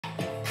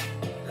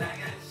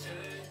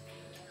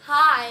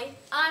Hi,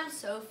 I'm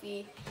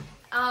Sophie.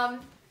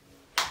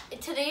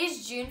 Today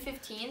is June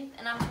 15th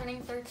and I'm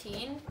turning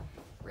 13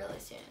 really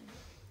soon.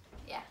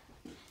 Yeah.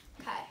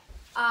 Okay.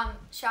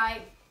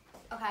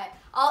 Okay,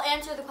 I'll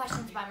answer the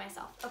questions by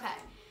myself. Okay.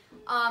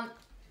 I'm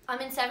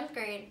in 7th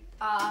grade.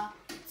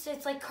 So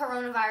it's like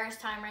coronavirus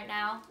time right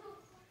now.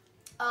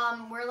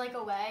 We're like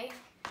away.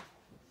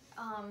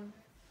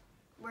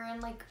 We're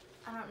in like,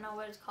 I don't know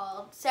what it's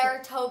called.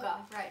 Saratoga,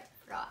 right,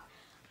 forgot.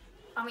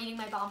 I'm eating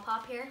my bomb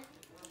pop here.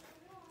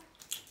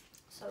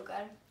 So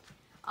good.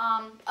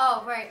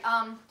 Oh, right.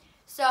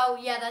 So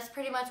yeah, that's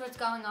pretty much what's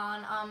going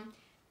on.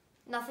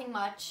 Nothing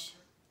much.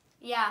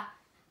 Yeah.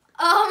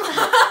 Terrible!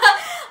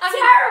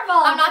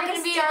 I'm not going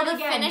to be able to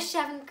finish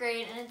 7th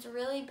grade, and it's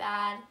really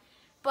bad.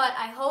 But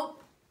I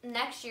hope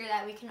next year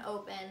that we can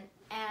open.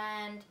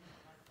 And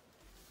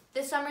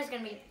this summer is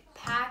going to be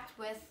packed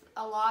with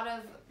a lot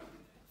of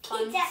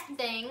fun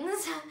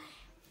things.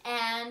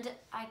 And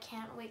I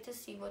can't wait to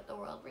see what the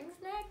world brings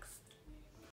next.